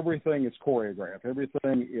everything is choreographed,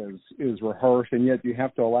 everything is rehearsed, and yet you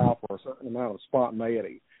have to allow for a certain amount of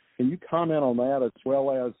spontaneity. Can you comment on that, as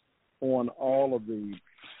well as on all of the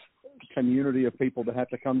community of people that have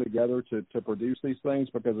to come together to produce these things?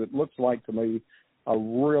 Because it looks like, to me, a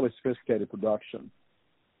really sophisticated production.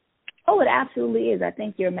 Oh, it absolutely is. I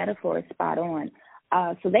think your metaphor is spot on.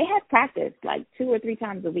 So they have practice like 2 or 3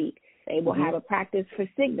 times a week. They will have a practice for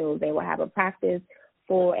signals. They will have a practice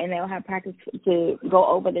and they'll have practice to go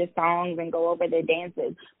over their songs and go over their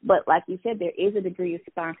dances. But like you said, there is a degree of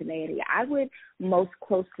spontaneity. I would most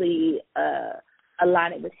closely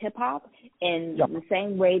align it with hip hop in the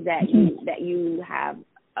same way that you have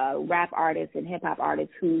rap artists and hip hop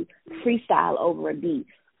artists who freestyle over a beat.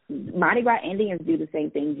 Mardi Gras Indians do the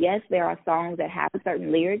same thing. Yes, there are songs that have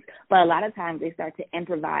certain lyrics, but a lot of times they start to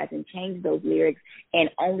improvise and change those lyrics, and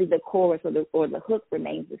only the chorus or the hook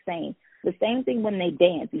remains the same. The same thing when they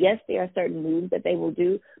dance. Yes, there are certain moves that they will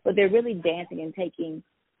do, but they're really dancing and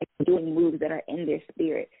doing moves that are in their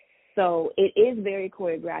spirit. So it is very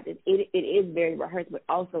choreographed. It is very rehearsed, but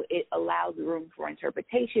also it allows room for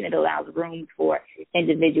interpretation. It allows room for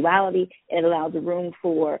individuality. It allows room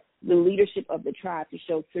for the leadership of the tribe to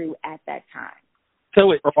show through at that time.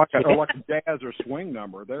 So it's like a jazz or swing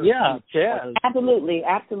number. Jazz. Absolutely.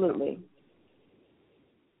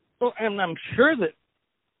 Well, and I'm sure that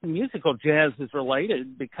musical jazz is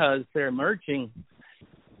related because they're emerging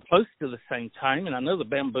close to the same time, and I know the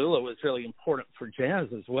bambula was really important for jazz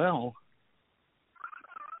as well.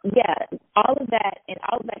 Yeah, all of that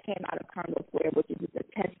came out of Congo Square, which is just a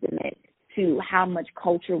testament to how much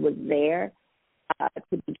culture was there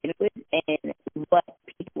to begin with, and what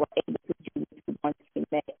people were able to do once they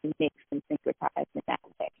met and mix and syncretize in that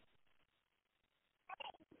way.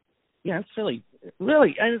 Yeah, it's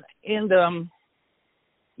really, and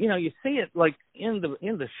you see it like in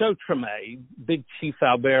the show Treme, Big Chief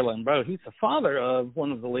Albert Lambeau. He's the father of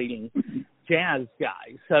one of the leading jazz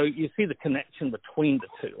guys. So you see the connection between the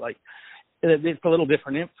two. Like it's a little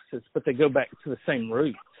different emphasis, but they go back to the same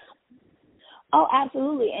roots. Oh,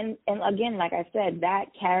 absolutely. And again, like I said, that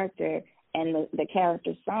character and the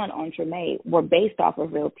character's son on Treme were based off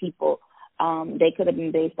of real people. They could have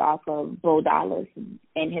been based off of Bo Dallas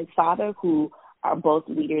and his father, who are both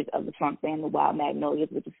leaders of the funk band, the Wild Magnolias,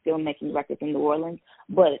 which is still making records in New Orleans.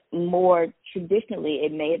 But more traditionally,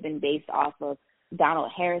 it may have been based off of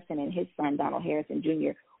Donald Harrison and his son, Donald Harrison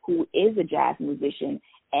Jr., who is a jazz musician.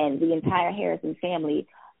 And the entire Harrison family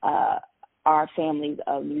are families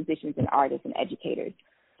of musicians and artists and educators.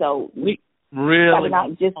 So we really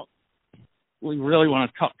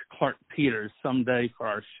want to talk to Clark Peters someday for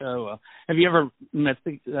our show. Have you ever met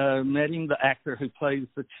him, the actor who plays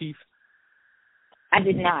the chief? I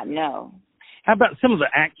did not know. How about some of the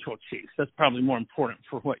actual chiefs? That's probably more important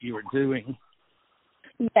for what you were doing.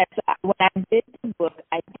 Yes, when I did the book,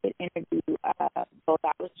 I did interview Bo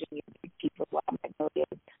Dallas Jr., the chief of Wild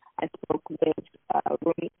Magnolias. I spoke with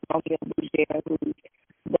Romeo Bougere, who's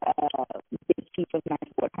the big chief of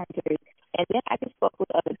Ninth Ward Hunters. And then I just spoke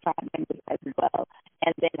with other tribe members as well.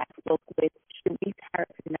 And then I spoke with Sharice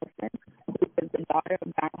Harrison Nelson, who is the daughter of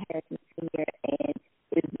Donald Harrison Sr. and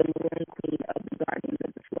is the Maroon Queen of the Guardians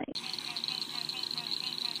of the Flame.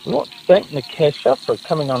 We want to thank Nikesha for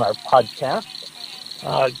coming on our podcast,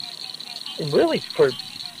 and really for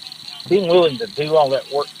being willing to do all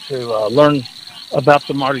that work to learn about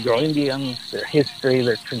the Mardi Gras Indians, their history,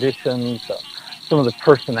 their traditions, some of the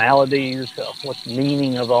personalities, what the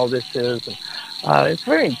meaning of all this is. And, it's a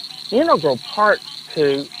very integral part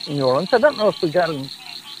to New Orleans. I don't know if we got to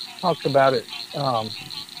talk about it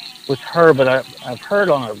with her, but I've heard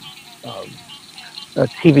on a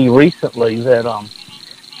TV recently that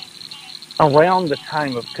around the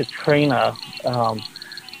time of Katrina,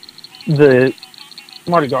 the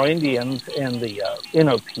Mardi Gras Indians and the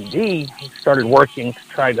NOPD started working to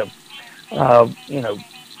try to,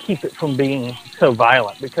 keep it from being so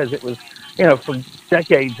violent, because it was for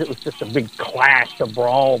decades it was just a big clash, a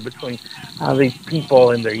brawl between these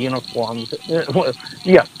people in their uniforms.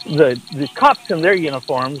 Yeah, the cops in their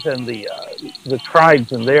uniforms and the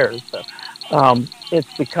tribes in theirs. So,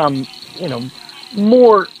 it's become,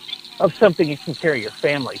 more of something you can carry your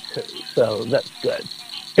family to. So that's good.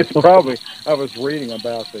 It's probably, I was reading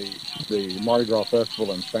about the Mardi Gras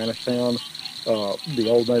Festival in Spanish Town, the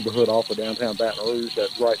old neighborhood off of downtown Baton Rouge,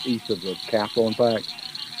 that's right east of the Capitol, in fact.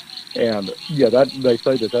 And yeah, that they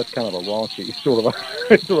say that's kind of a raunchy sort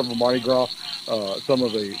of a Mardi Gras. Some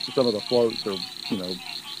of the floats are,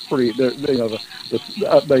 pretty. The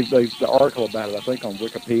article about it, I think on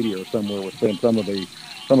Wikipedia or somewhere, was saying some of the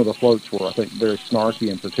floats were, I think, very snarky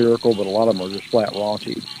and satirical, but a lot of them are just flat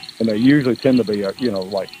raunchy, and they usually tend to be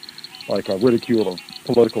like a ridicule of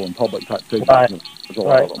political and public type figures. Right. There's a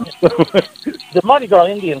lot of them. The Mardi Gras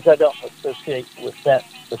Indians, I don't associate with that.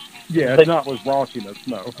 Yeah, it's not with raunchiness,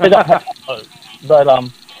 no. They don't have those. But,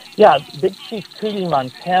 yeah, Big Chief Cootie,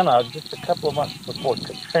 Montana, just a couple of months before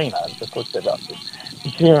Katrina, I just looked it up,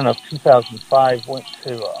 in June of 2005, went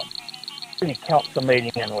to a city council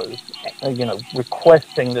meeting and was,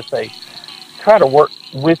 requesting that they try to work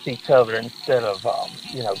with each other instead of,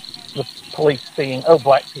 the police seeing,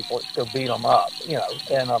 black people, let's go beat them up,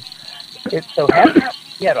 and it so happened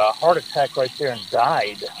he had a heart attack right there and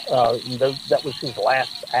died. That was his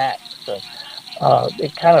last act. So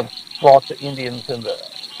it kind of brought the Indians and the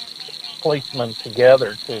policemen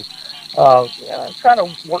together to try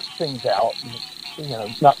to work things out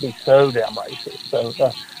and, not be so damn racist. So,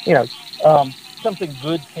 something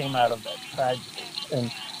good came out of that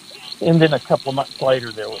tragedy. And then a couple of months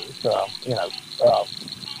later there was,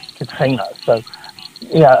 Katrina. So,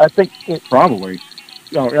 yeah, I think it... Probably.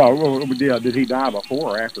 Did he die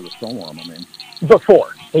before or after the storm? I mean,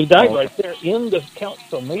 before. He died right there in the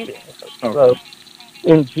council meeting. Okay. So,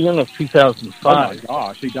 in June of 2005. Oh my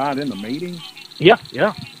gosh, he died in the meeting? Yeah.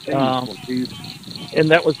 Jeez.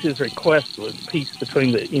 And that was his request, was peace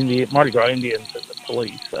between the Mardi Gras Indians and the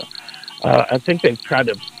police. So, I think they've tried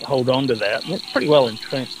to hold on to that, and it's pretty well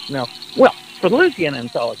entrenched now. Well, for the Louisiana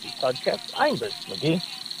Anthology Podcast, I'm Bruce McGee.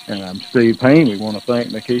 And I'm Steve Payne. We want to thank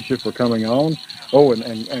Nikisha for coming on. Oh,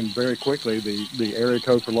 and very quickly, the area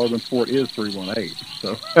code for Logansport is 318.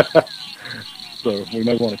 So so we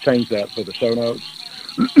may want to change that for the show notes.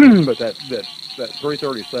 But that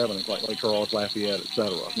 337 is like Lake Charles, Lafayette,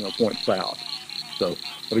 etc. Points south. So,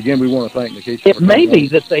 but again, we want to thank Nikisha. It may be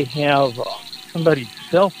that they have somebody's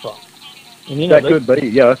cell phone. And, that could be.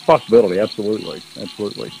 Yeah, that's a possibility. Absolutely.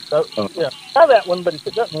 So, try that one, but if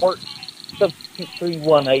it doesn't work, substitute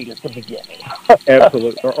 318 at the beginning.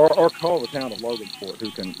 Absolutely. Or call the town of Logansport,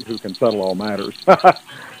 who can settle all matters.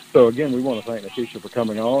 So again, we want to thank Nikisha for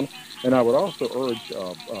coming on, and I would also urge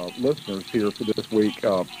listeners here for this week.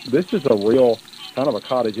 This is a real kind of a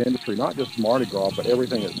cottage industry, not just Mardi Gras, but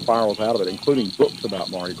everything that spirals out of it, including books about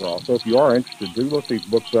Mardi Gras. So if you are interested, do look these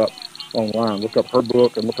books up online. Look up her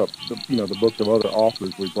book and look up the books of other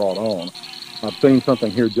authors we brought on. I've seen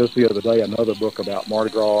something here just the other day, another book about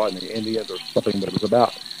Mardi Gras and the Indians or something, but it was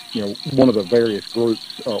about, one of the various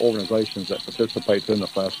groups or organizations that participates in the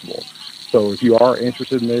festival. So if you are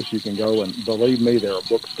interested in this, you can go, and believe me, there are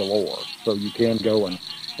books galore. So you can go and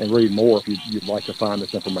read more if you'd like to find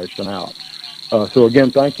this information out. So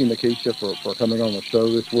again, thank you, Nikisha, for coming on the show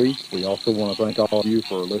this week. We also want to thank all of you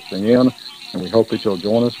for listening in, and we hope that you'll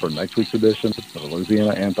join us for next week's edition of the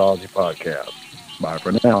Louisiana Anthology Podcast. Bye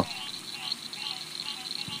for now.